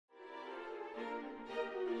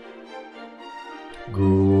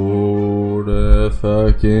Good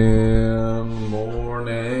fucking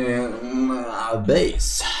morning,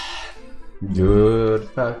 bass. Good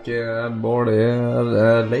fucking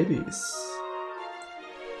morning, ladies.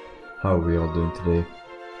 How are we all doing today?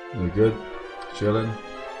 We good? Chilling?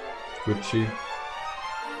 Gucci?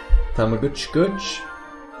 Tamagotchi?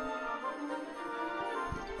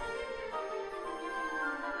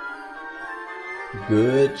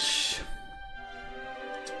 Good.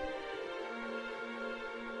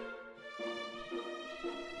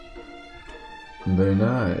 Very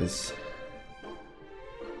nice.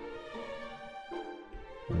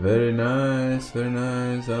 Very nice, very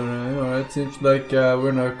nice. Alright, seems like we're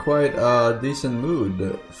in a quite decent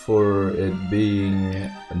mood for it being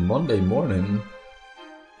a Monday morning.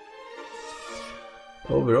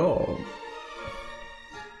 Overall.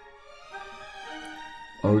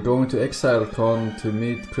 Are we going to ExileCon to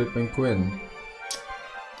meet Crip and Quinn?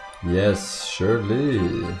 Yes,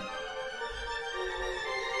 surely.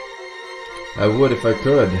 I would if I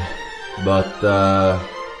could, but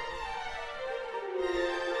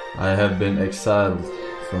I have been exiled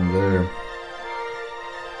from there.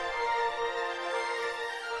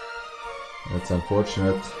 That's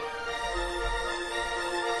unfortunate.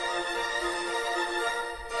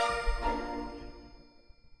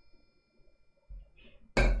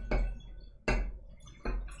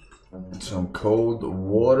 Some cold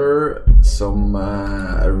water, some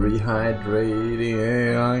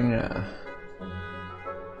rehydrating.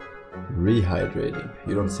 Rehydrating.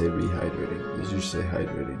 You don't say rehydrating. You just say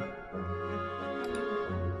hydrating.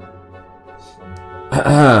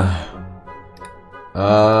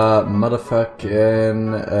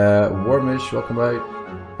 Motherfucking Warmish, welcome back.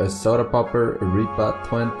 Soda Popper, Reaper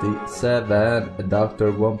 27,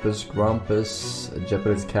 Dr. Wumpus Grumpus,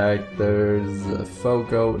 Japanese characters,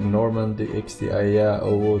 Fogo, Norman, DXTIA,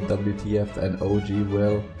 WTF, and OG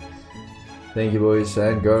Will. Thank you, boys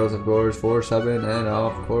and girls, of course, for subbing, and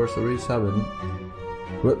of course, for resubbing.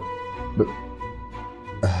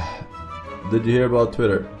 Did you hear about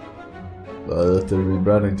Twitter? That they're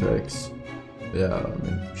rebranding to X. Yeah, I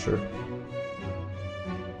mean, sure.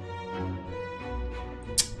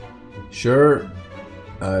 Sure,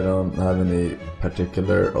 I don't have any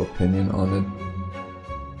particular opinion on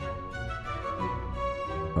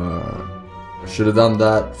it. Should have done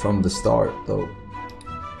that from the start, though.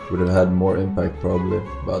 Would have had more impact, probably,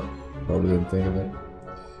 but probably didn't think of it.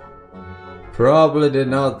 Probably did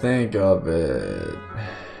not think of it.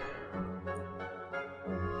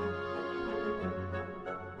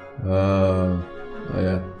 Oh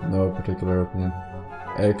yeah, no particular opinion.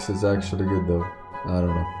 X is actually good though. I don't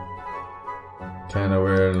know. Kinda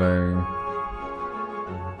weird, like.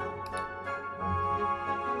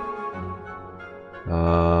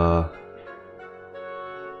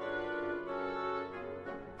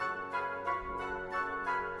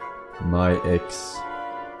 My ex.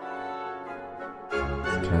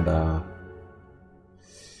 It's kinda.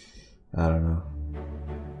 I don't know.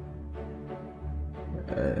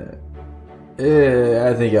 I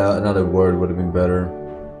think another word would have been better.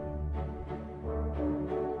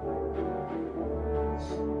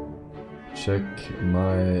 Check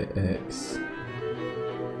my ex.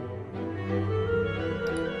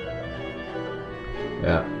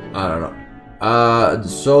 Yeah, I don't know.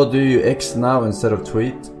 So do you X now instead of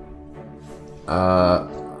tweet?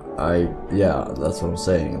 Yeah, that's what I'm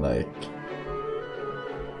saying. Like,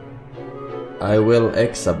 I will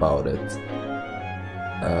X about it.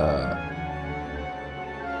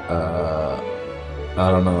 I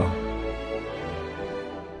don't know.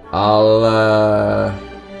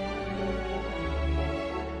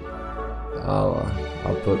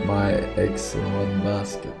 I'll put my eggs in one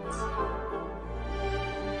basket.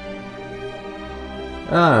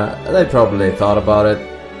 They probably thought about it.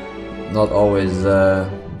 Not always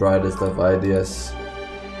brightest of ideas,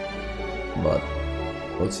 but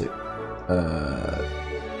we'll see.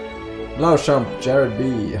 Lauchamp, Jared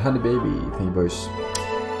B, Honey Baby, thank you boys.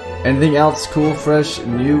 Anything else cool, fresh,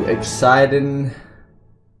 new, exciting,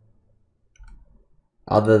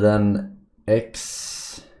 other than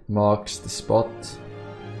X marks the spot?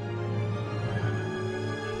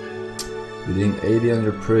 Being 80 on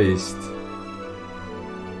your priest.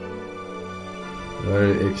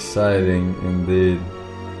 Very exciting indeed.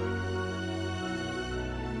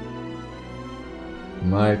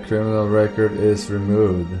 My criminal record is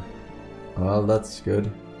removed. Well, that's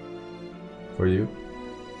good for you.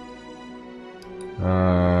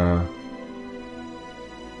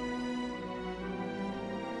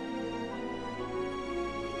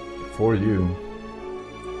 For you.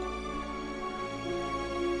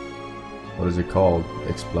 What is it called?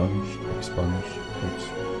 Expunge?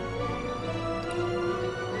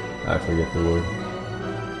 I forget the word.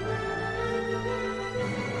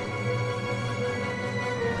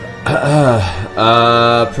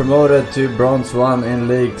 Promoted to Bronze 1 in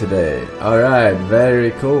League today. Alright, very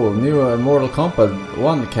cool. New Mortal Kombat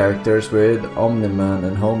 1 characters with Omni-Man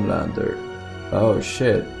and Homelander. Oh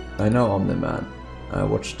shit, I know Omni-Man. I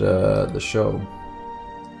watched the show.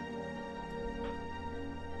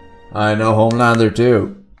 I know Homelander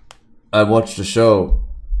too. I watched the show.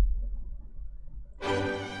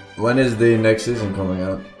 When is the next season coming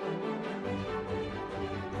out?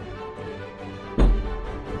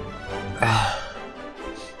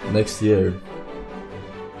 Next year.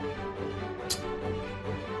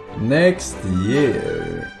 Next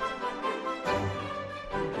year.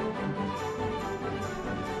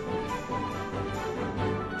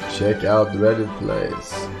 Check out Reddit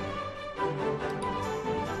plays.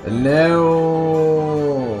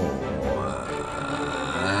 No,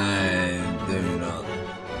 I do not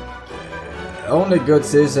care. Only good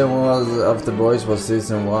season was of The Boys was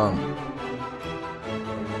season 1.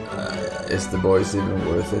 Is The Boys even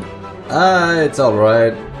worth it? It's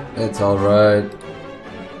alright. It's alright.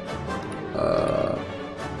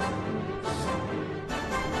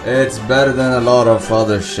 It's better than a lot of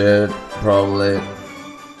other shit, probably.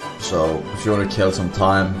 So, if you want to kill some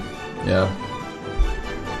time, yeah.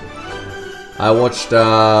 I watched,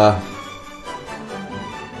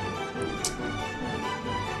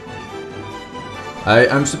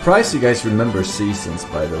 I'm surprised you guys remember seasons,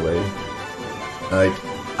 by the way. Like,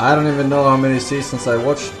 I don't even know how many seasons I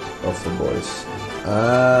watched of The Boys.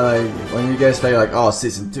 Like, when you guys say like, oh,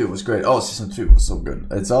 season 2 was great, oh, season 3 was so good.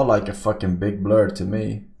 It's all like a fucking big blur to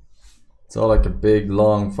me. It's all like a big,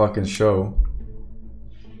 long fucking show.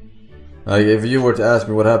 Like, if you were to ask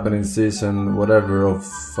me what happened in season whatever of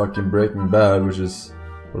fucking Breaking Bad, which is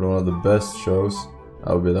one of the best shows,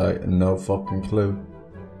 I would be like, no fucking clue.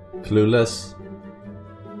 Clueless.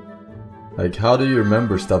 Like, how do you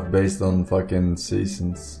remember stuff based on fucking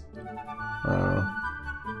seasons? I don't know.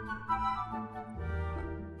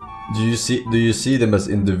 Do you see them as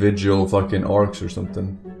individual fucking arcs or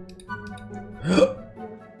something?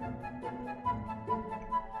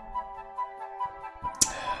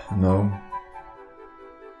 No.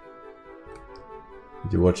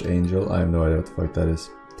 Did you watch Angel? I have no idea what the fuck that is.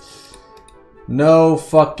 No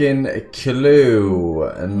fucking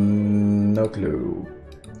clue. No clue.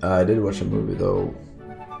 I did watch a movie though.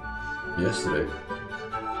 Yesterday.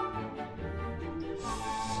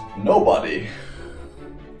 Nobody.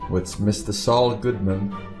 With Mr. Saul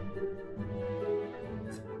Goodman.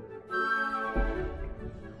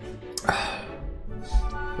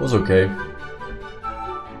 Was okay.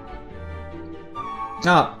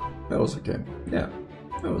 Ah, that was okay. Yeah,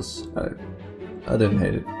 that was. I didn't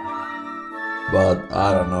hate it, but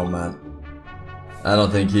I don't know, man. I don't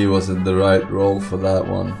think he was in the right role for that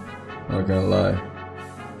one. Not gonna lie.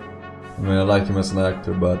 I mean, I like him as an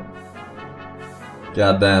actor, but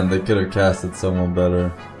goddamn, they could have casted someone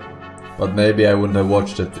better. But maybe I wouldn't have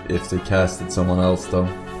watched it if they casted someone else, though.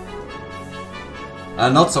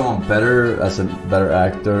 Not someone better as a better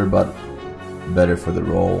actor, but better for the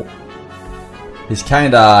role. He's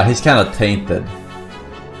kinda tainted,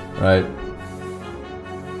 right?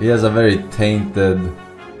 He has a very tainted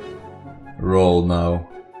role now.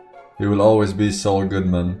 He will always be Saul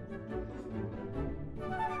Goodman.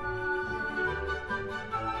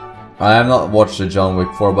 I have not watched the John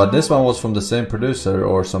Wick 4, but this one was from the same producer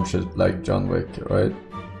or some shit like John Wick, right?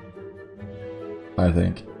 I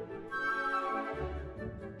think.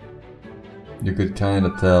 You could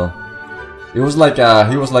kinda tell. He was like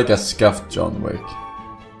a scuffed John Wick.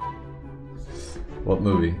 What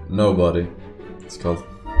movie? Nobody. It's called.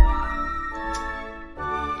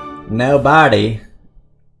 Nobody.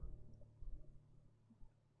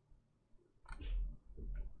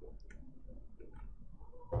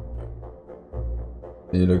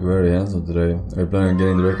 You look very handsome today. Are you planning on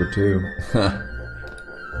getting the record too?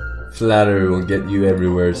 Flattery will get you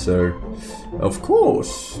everywhere, sir. Of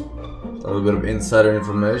course. A little bit of insider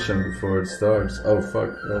information before it starts. Oh fuck,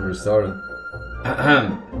 it already started.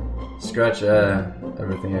 Scratch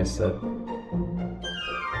everything I said.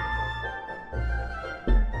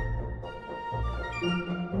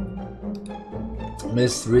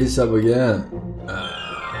 Missed resub again.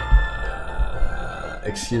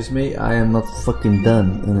 Excuse me, I am not fucking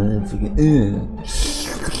done.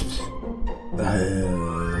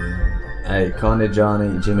 Hey, Connie,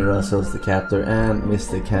 Johnny, Jimmy Russell's the captor, and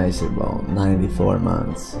Mr. Kaiserbone, 94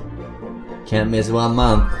 months. Can't miss 1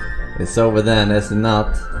 month. It's over then, is it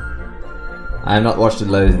not? I have not watched it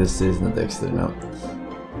lately this season of Dexter, no.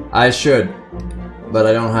 I should, but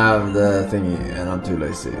I don't have the thingy and I'm too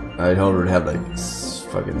lazy. I already have like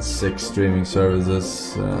fucking 6 streaming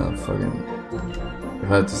services. Fucking, if I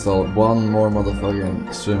had to install one more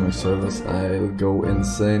motherfucking streaming service, I'll go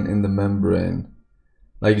insane in the membrane.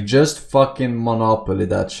 Like, just fucking monopoly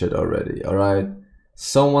that shit already, alright?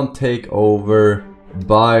 Someone take over,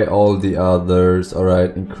 buy all the others,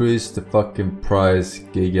 alright? Increase the fucking price,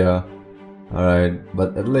 giga, alright?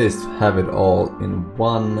 But at least have it all in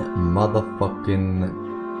one motherfucking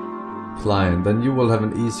client. Then you will have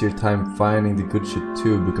an easier time finding the good shit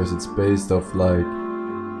too, because it's based off like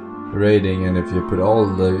rating, and if you put all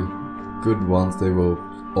the good ones, they will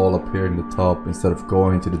all appear in the top instead of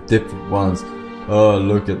going to the different ones. Oh,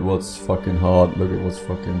 look at what's fucking hot, look at what's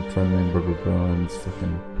fucking trending, blah blah blah, and it's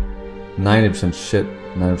fucking 90% shit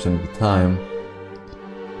 90% of the time.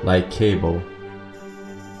 Like cable.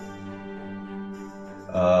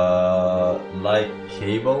 Like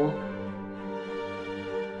cable?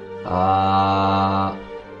 I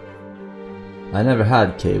never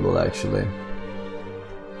had cable actually.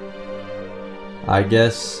 I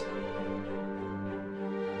guess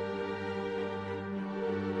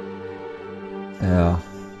yeah.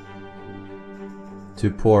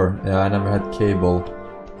 Too poor. Yeah, I never had cable.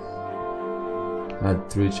 I had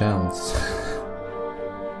 3 channels.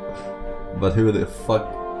 But who the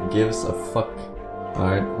fuck gives a fuck?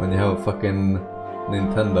 Alright, when you have a fucking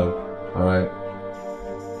Nintendo. Alright.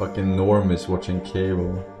 Fucking normies watching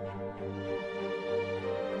cable.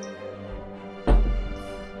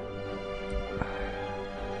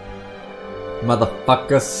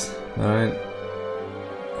 Motherfuckers. Alright.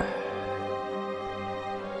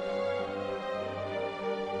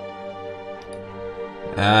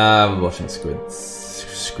 I'm watching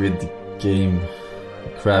Squid Game,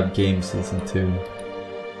 Crab Game Season 2.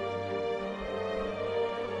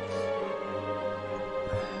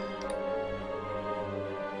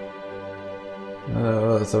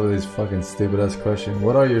 Some of these fucking stupid ass questions.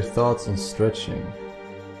 What are your thoughts on stretching?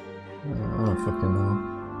 I don't fucking know.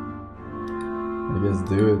 I guess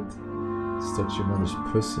do it. Stretch your mother's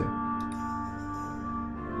pussy.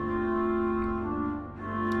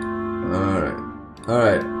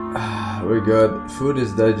 Alright, we're good. Food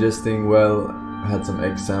is digesting well. I had some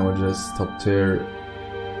egg sandwiches, top tier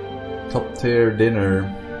dinner.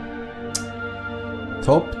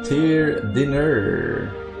 Top tier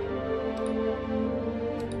dinner.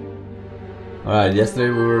 Alright,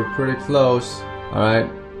 yesterday we were pretty close. Alright,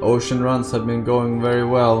 ocean runs have been going very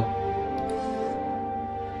well.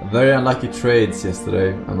 Very unlucky trades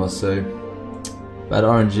yesterday, I must say. Bad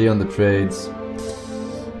RNG on the trades,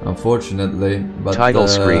 unfortunately. But title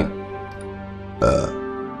screen.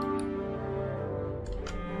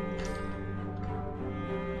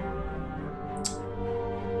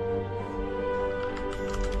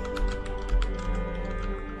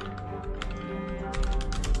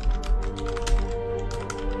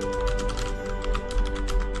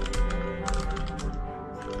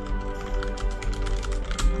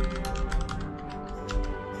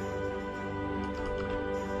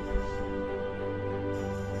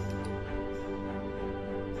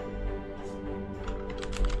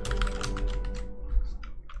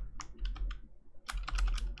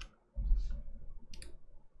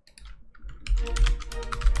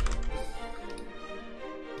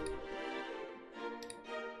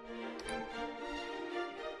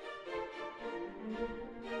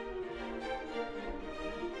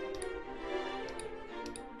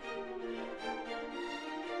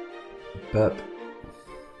 Pep.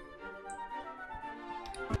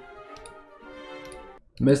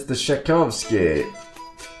 Mr. Tchaikovsky.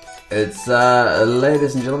 It's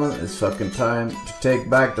ladies and gentlemen, it's fucking time to take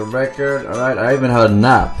back the record. Alright, I even had a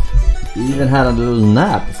nap. Even had a little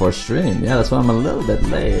nap before stream. Yeah, that's why I'm a little bit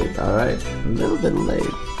late. Alright, a little bit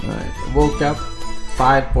late. Alright, woke up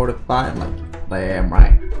 5:45. Like, damn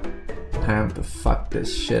right. Time to fuck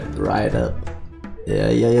this shit right up.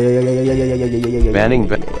 Yeah. Banning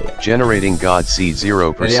generating God seed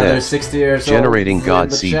 0%. Any other 60 years old? Generating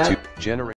God seed 2.